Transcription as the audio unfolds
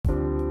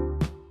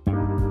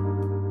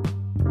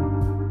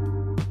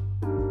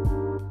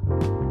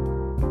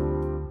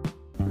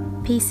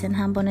Peace and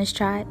humbleness,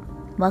 tribe.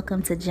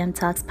 Welcome to Gym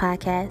Talks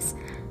Podcast.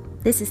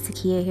 This is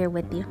Takia here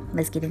with you.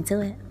 Let's get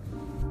into it.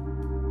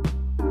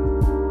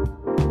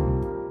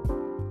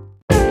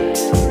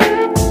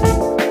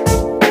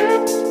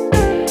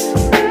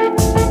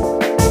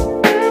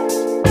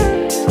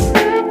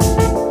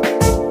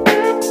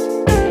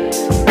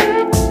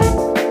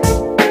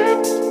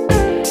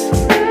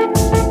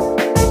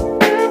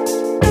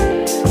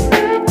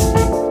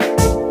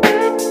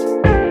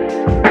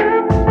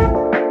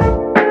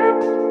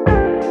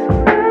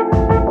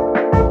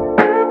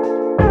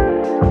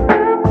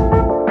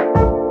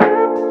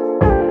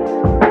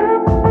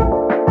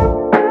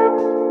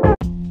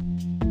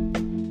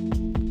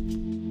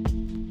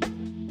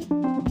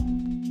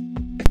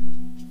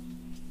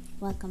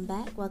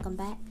 Welcome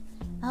back.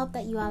 I hope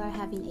that you all are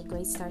having a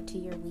great start to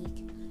your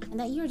week and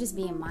that you're just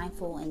being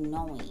mindful and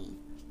knowing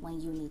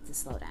when you need to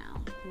slow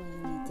down, when you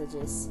need to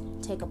just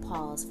take a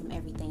pause from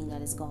everything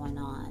that is going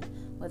on,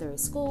 whether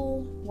it's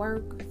school,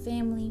 work,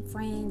 family,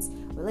 friends,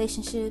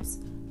 relationships.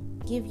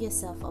 Give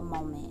yourself a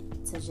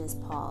moment to just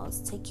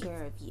pause, take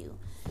care of you.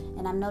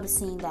 And I'm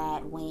noticing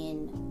that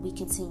when we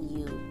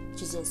continue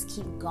to just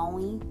keep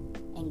going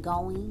and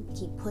going,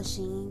 keep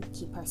pushing,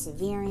 keep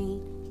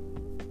persevering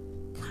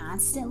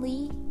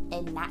constantly,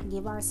 and not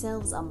give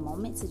ourselves a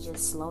moment to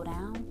just slow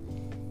down,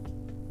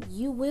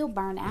 you will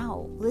burn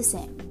out.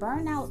 Listen,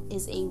 burnout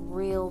is a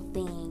real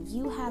thing.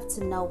 You have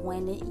to know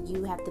when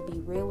you have to be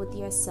real with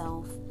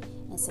yourself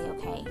and say,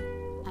 okay,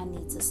 I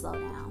need to slow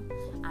down.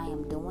 I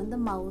am doing the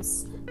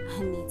most.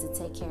 I need to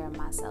take care of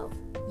myself.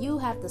 You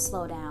have to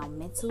slow down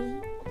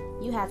mentally.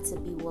 You have to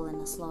be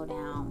willing to slow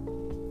down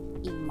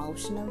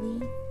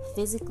emotionally,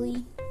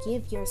 physically.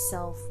 Give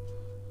yourself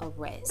a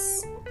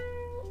rest.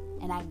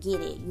 And I get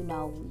it,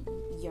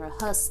 you're a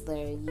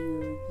hustler,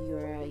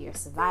 you're a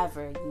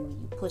survivor,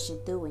 you pushing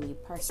through and you're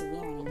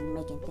persevering and you're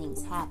making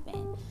things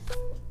happen.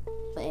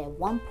 But at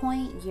one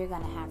point, you're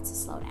going to have to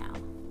slow down.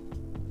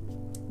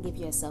 Give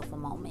yourself a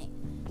moment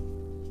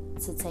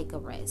to take a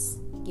rest.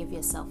 Give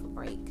yourself a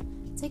break.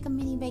 Take a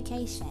mini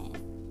vacation.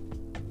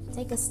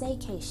 Take a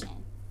staycation.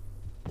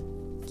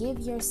 Give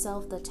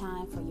yourself the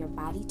time for your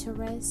body to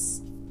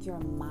rest, your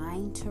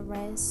mind to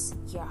rest,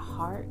 your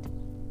heart,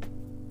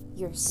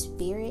 your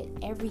spirit,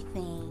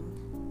 everything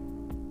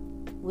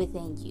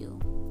within you.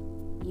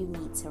 You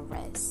need to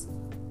rest.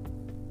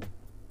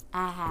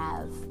 I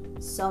have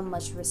so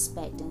much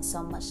respect and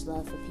so much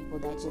love for people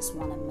that just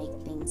want to make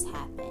things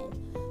happen.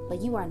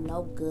 But you are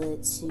no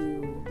good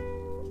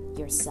to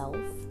yourself.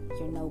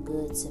 You're no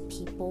good to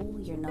people.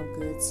 You're no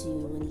good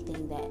to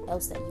anything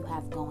else that you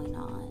have going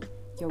on.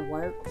 Your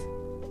work,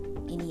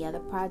 any other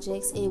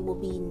projects, it will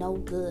be no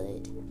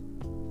good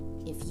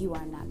if you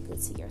are not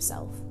good to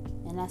yourself.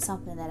 And that's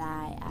something that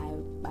I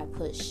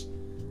push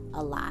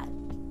a lot,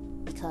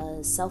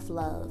 because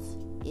self-love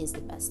is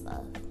the best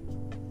love,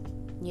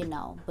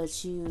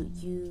 but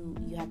you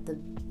have to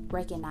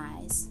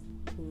recognize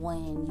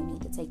when you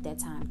need to take that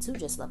time to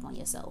just love on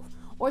yourself,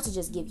 or to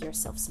just give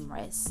yourself some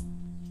rest.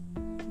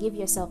 Give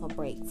yourself a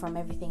break from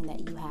everything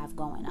that you have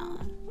going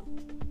on.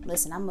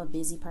 Listen, I'm a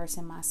busy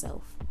person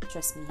myself.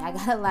 Trust me, I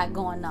got a lot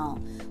going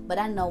on, but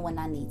I know when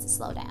I need to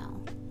slow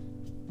down.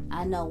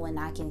 I know when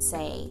I can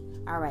say,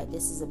 all right,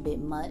 this is a bit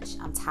much.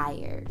 I'm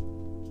tired.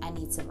 I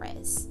need to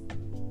rest.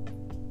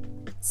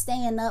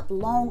 Staying up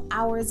long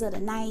hours of the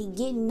night,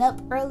 getting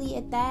up early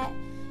at that,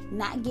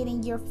 not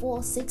getting your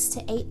full 6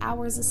 to 8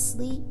 hours of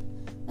sleep,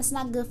 that's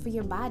not good for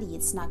your body.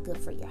 It's not good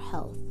for your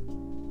health.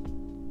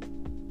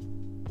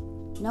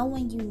 Know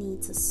when you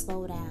need to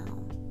slow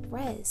down.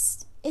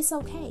 Rest. It's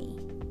okay.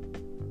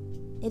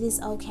 It is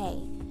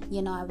okay.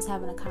 I was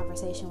having a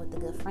conversation with a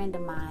good friend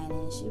of mine,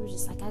 and she was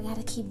just like, I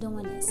gotta keep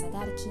doing this. I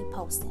gotta keep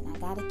posting. I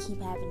gotta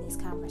keep having these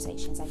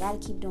conversations. I gotta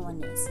keep doing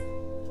this.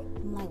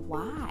 I'm like,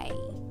 why?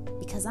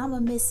 Because I'm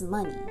a miss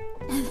money.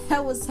 And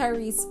that was her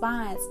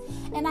response.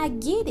 And I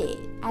get it.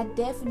 I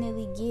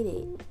definitely get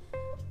it.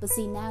 But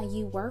see, now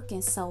you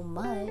working so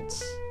much,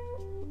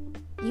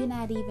 you're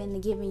not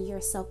even giving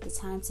yourself the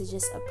time to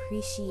just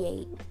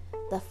appreciate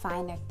the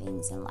finer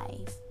things in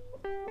life.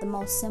 The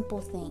most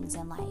simple things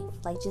in life,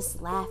 like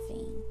just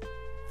laughing,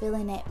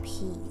 feeling at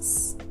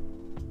peace,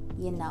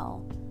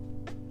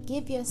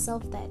 give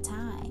yourself that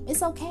time.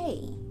 It's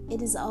okay.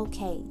 It is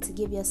okay to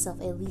give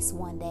yourself at least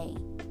one day.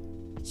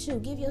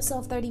 Shoot, give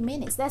yourself 30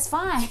 minutes. That's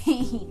fine.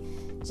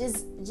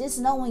 just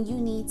know when you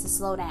need to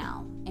slow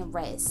down and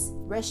rest.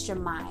 Rest your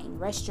mind,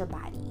 rest your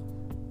body,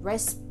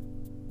 rest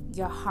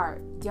your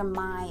heart, your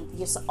mind,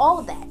 your soul,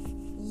 all that.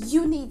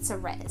 You need to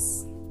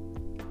rest.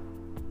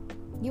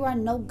 You are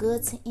no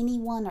good to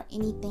anyone or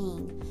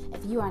anything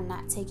if you are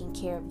not taking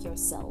care of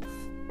yourself.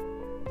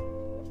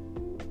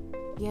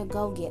 You're a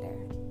go-getter,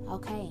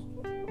 okay?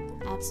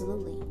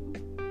 Absolutely.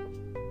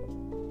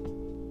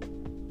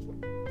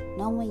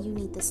 Know when you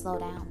need to slow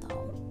down,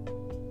 though.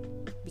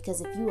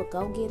 Because if you a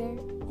go-getter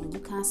and you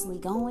constantly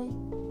going,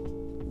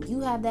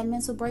 you have that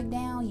mental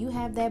breakdown, you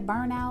have that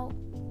burnout,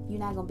 you're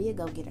not going to be a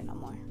go-getter no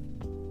more.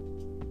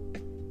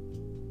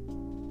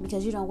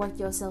 Because you don't work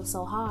yourself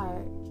so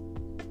hard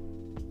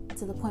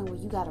to the point where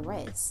you gotta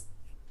rest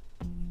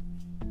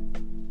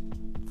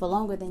for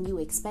longer than you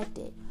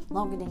expected,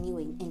 longer than you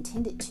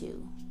intended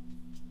to.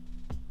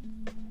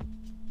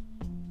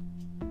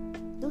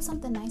 Do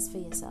something nice for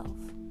yourself.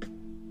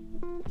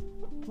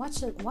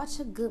 Watch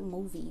a good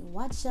movie.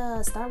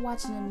 Start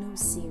watching a new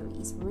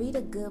series. Read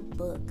a good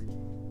book.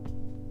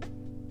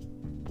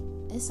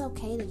 It's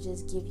okay to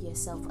just give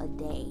yourself a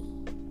day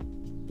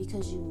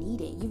because you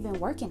need it. You've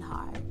been working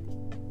hard.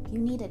 You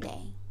need a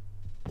day.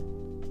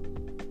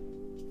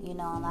 You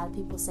know, a lot of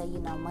people say,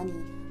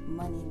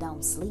 money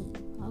don't sleep.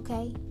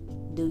 Okay.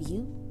 Do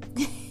you?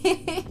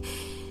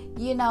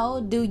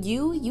 Do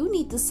you? You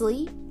need to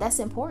sleep. That's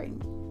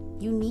important.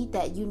 You need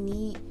that. You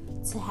need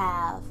to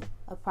have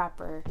a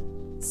proper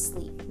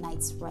sleep,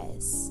 night's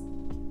rest.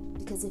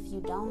 Because if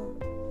you don't,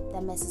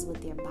 that messes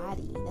with your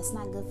body. That's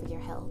not good for your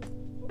health.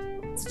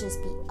 To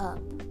just be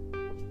up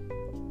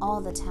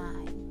all the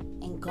time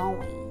and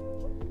going.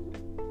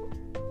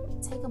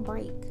 Take a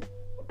break.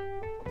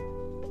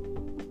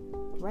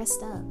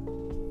 Rest up.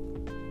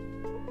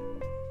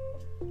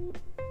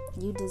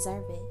 You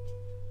deserve it.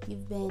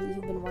 You've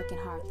been working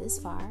hard this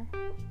far.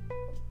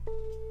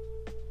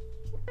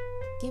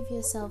 Give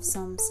yourself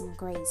some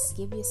grace.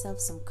 Give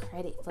yourself some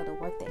credit for the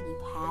work that you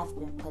have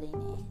been putting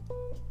in.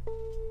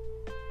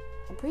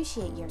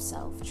 Appreciate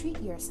yourself.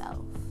 Treat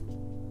yourself.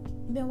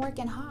 You've been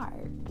working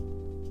hard.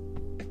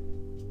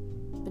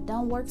 But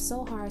don't work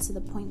so hard to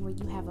the point where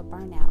you have a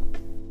burnout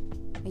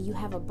or you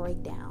have a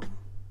breakdown.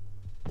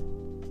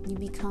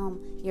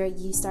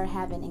 You start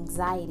having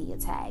anxiety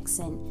attacks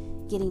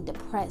and getting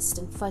depressed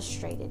and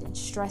frustrated and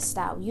stressed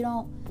out.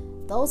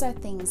 Those are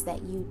things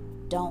that you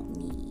don't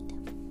need.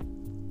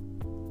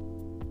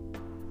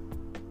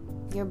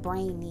 Your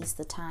brain needs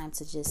the time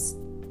to just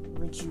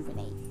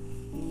rejuvenate.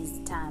 It needs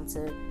the time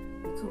to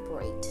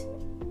recuperate.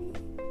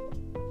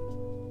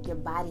 Your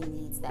body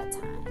needs that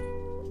time.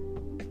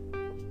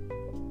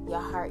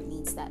 Your heart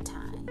needs that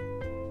time.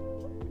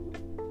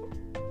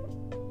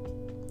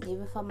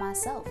 Even for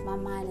myself, my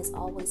mind is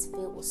always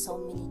filled with so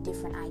many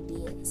different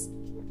ideas.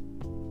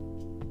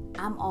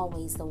 I'm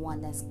always the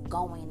one that's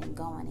going and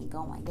going and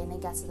going. Then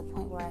it got to the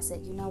point where I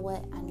said, you know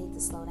what? I need to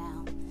slow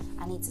down.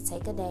 I need to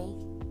take a day.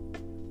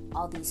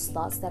 All these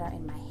thoughts that are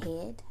in my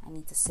head, I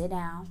need to sit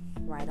down,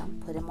 write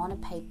them, put them on a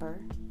paper,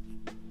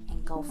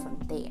 and go from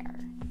there.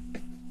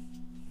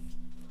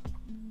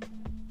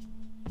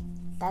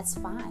 That's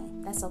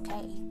fine. That's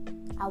okay.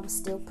 I was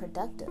still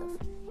productive,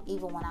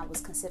 even when I was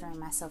considering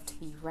myself to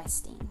be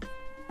resting.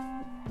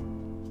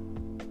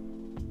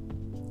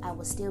 I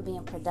was still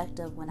being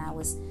productive when I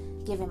was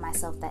giving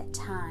myself that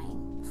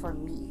time for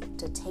me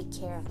to take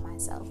care of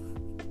myself.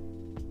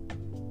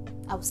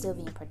 I was still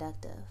being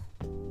productive.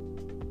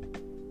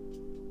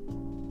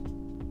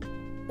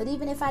 But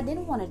even if I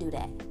didn't want to do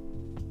that,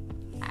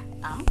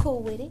 I'm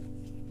cool with it.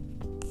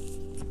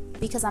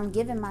 Because I'm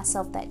giving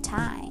myself that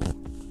time.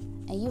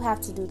 And you have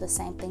to do the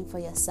same thing for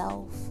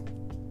yourself.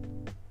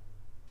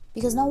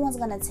 Because no one's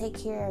going to take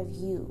care of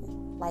you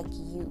like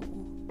you.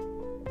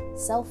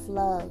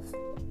 Self-love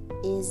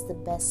is the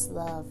best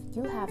love.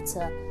 You have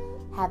to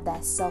have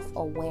that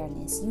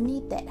self-awareness. You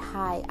need that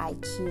high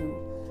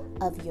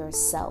IQ of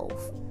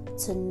yourself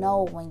to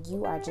know when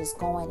you are just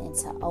going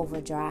into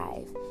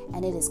overdrive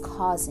and it is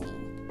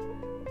causing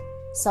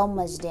so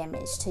much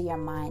damage to your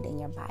mind and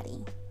your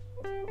body.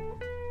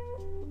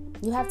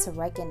 You have to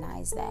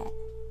recognize that.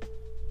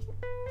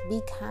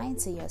 Be kind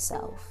to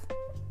yourself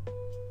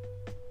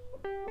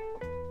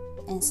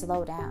and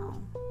slow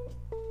down.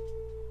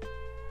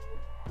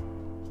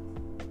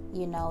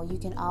 You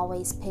can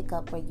always pick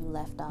up where you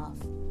left off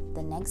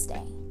the next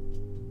day.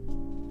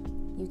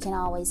 You can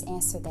always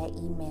answer that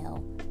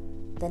email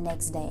the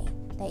next day.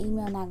 That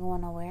email not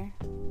going nowhere.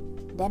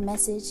 That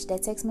message,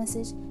 that text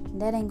message,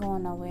 that ain't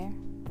going nowhere.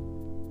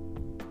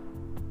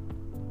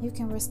 You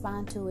can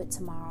respond to it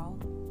tomorrow.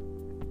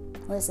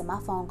 Listen, my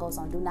phone goes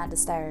on Do Not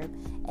Disturb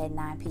at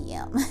 9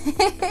 p.m.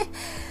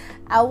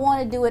 I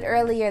want to do it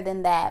earlier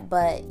than that,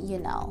 but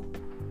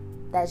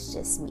that's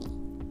just me.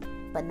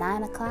 But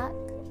 9 o'clock?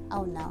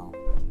 Oh no.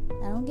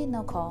 I don't get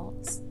no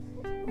calls.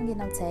 I don't get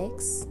no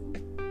texts.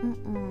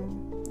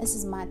 This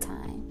is my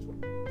time.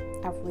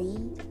 I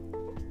read,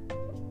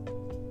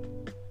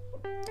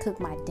 cook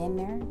my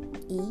dinner,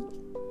 eat,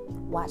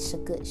 watch a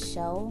good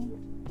show.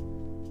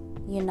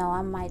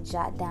 I might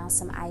jot down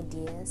some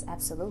ideas.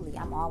 Absolutely.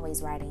 I'm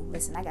always writing.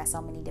 Listen, I got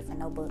so many different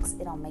notebooks.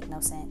 It don't make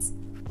no sense.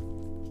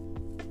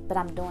 But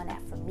I'm doing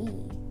that for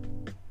me.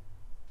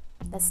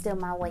 That's still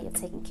my way of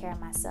taking care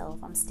of myself.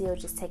 I'm still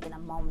just taking a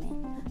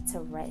moment to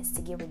rest,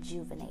 to get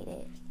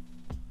rejuvenated,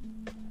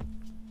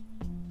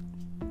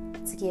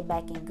 to get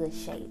back in good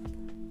shape.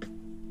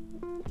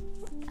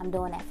 I'm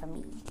doing that for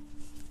me.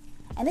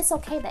 And it's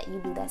okay that you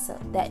do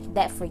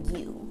that for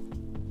you.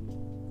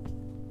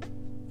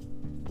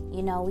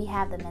 We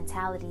have the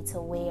mentality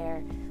to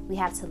where we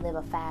have to live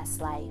a fast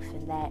life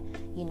and that,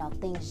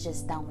 things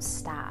just don't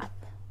stop.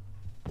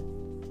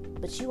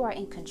 But you are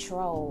in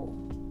control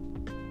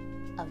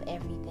of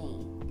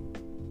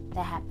everything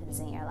that happens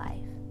in your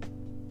life.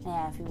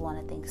 Now, if you want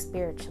to think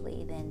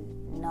spiritually, then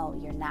no,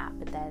 you're not.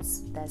 But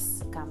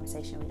that's a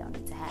conversation we don't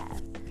need to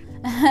have.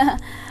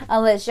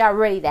 Unless y'all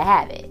ready to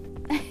have it.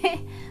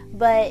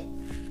 But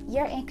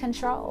you're in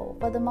control.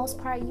 For the most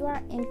part, you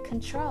are in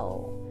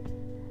control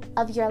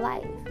of your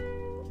life.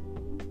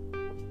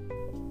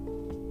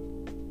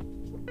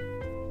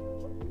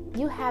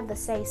 You have the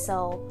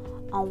say-so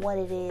on what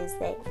it is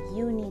that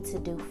you need to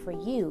do for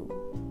you.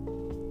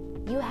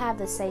 You have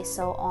the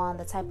say-so on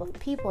the type of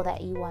people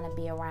that you want to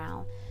be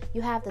around.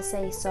 You have the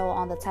say-so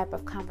on the type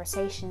of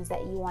conversations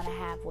that you want to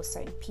have with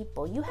certain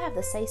people. You have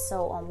the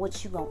say-so on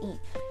what you're going to eat.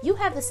 You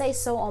have the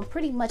say-so on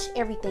pretty much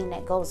everything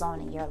that goes on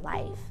in your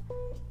life.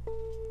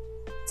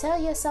 Tell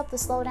yourself to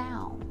slow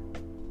down.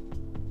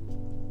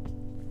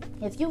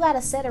 If you got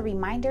to set a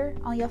reminder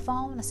on your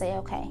phone to say,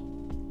 okay,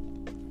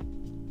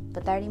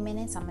 for 30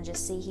 minutes, I'm going to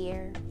just sit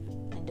here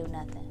and do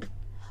nothing.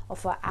 Or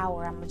for an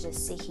hour, I'm going to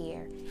just sit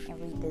here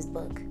and read this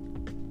book.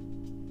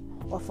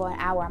 Or for an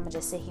hour, I'm going to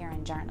just sit here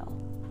and journal.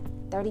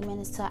 30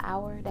 minutes to an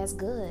hour, that's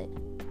good.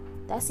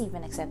 That's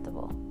even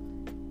acceptable.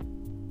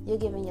 You're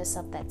giving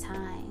yourself that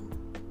time.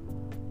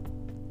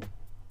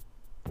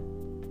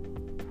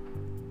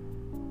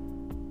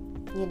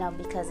 You know,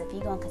 because if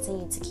you're going to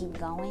continue to keep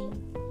going,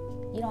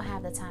 you don't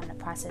have the time to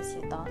process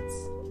your thoughts.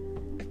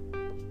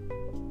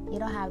 You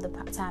don't have the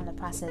time to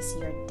process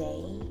your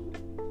day,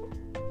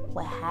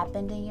 what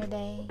happened in your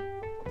day,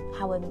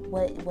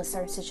 what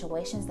certain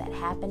situations that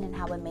happened and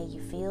how it made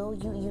you feel.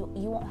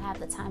 You won't have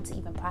the time to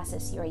even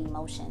process your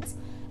emotions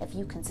if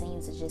you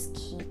continue to just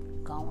keep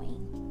going.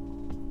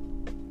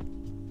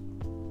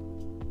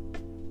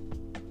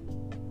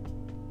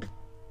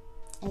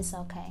 It's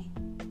okay.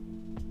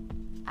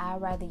 I'd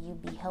rather you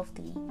be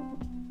healthy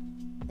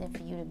than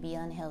for you to be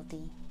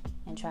unhealthy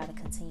and try to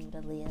continue to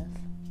live.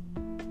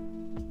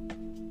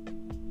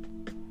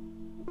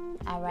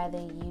 I'd rather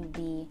you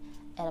be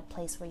at a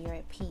place where you're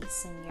at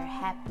peace and you're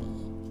happy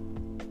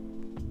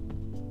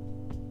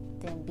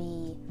than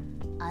be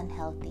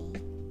unhealthy,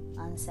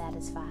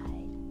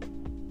 unsatisfied,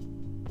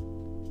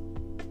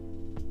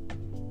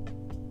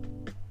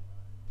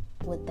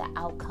 with the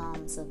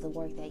outcomes of the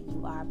work that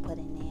you are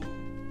putting in.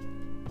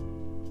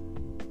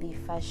 Be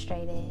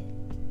frustrated,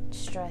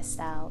 stressed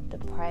out,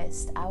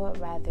 depressed. I would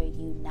rather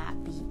you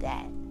not be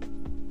that.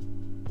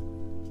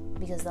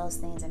 Because those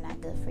things are not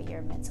good for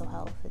your mental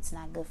health. It's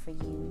not good for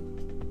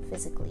you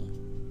physically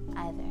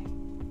either.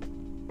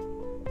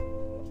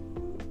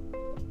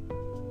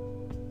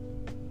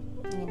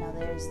 You know,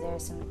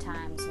 there's some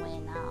times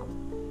when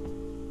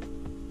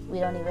we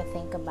don't even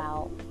think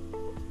about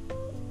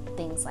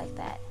things like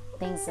that.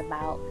 Things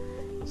about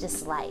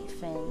just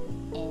life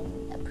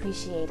and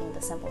appreciating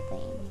the simple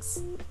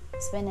things.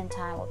 Spending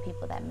time with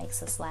people that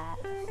makes us laugh.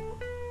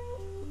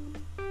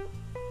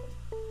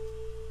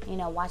 You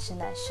know, watching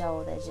that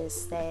show that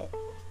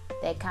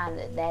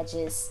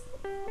just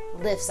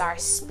lifts our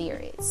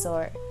spirits,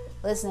 or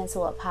listening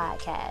to a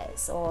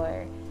podcast,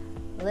 or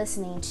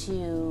listening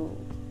to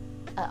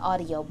an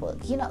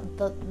audiobook. You know,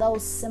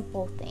 those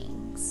simple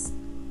things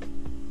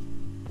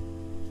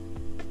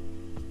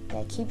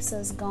that keeps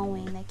us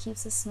going, that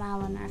keeps a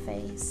smile on our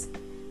face,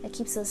 that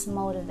keeps us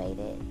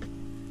motivated.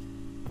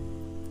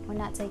 We're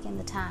not taking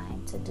the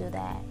time to do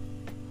that.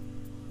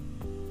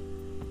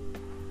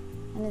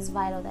 And it's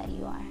vital that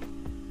you are.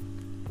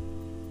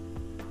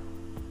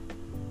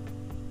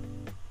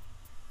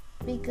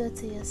 Be good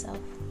to yourself.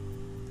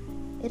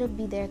 It'll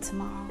be there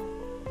tomorrow.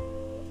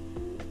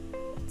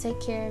 Take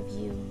care of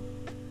you.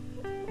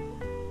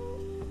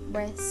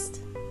 Rest.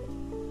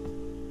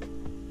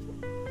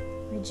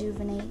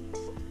 Rejuvenate.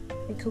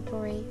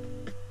 Recuperate.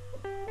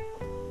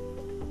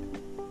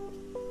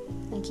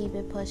 And keep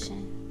it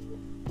pushing.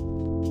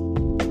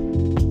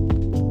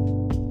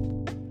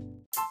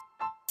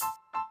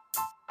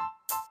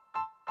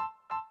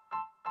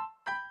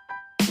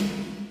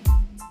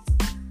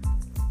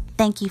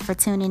 Thank you for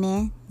tuning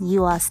in.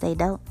 You all stay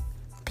dope.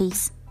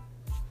 Peace.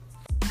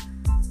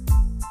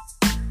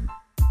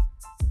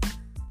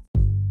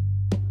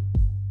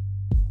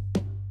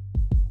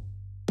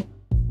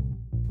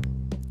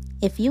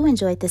 If you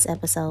enjoyed this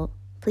episode,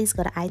 please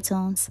go to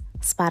iTunes,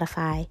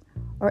 Spotify,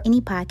 or any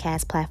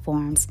podcast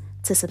platforms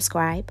to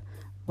subscribe,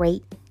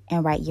 rate,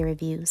 and write your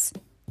reviews.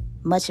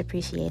 Much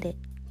appreciated.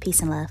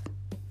 Peace and love.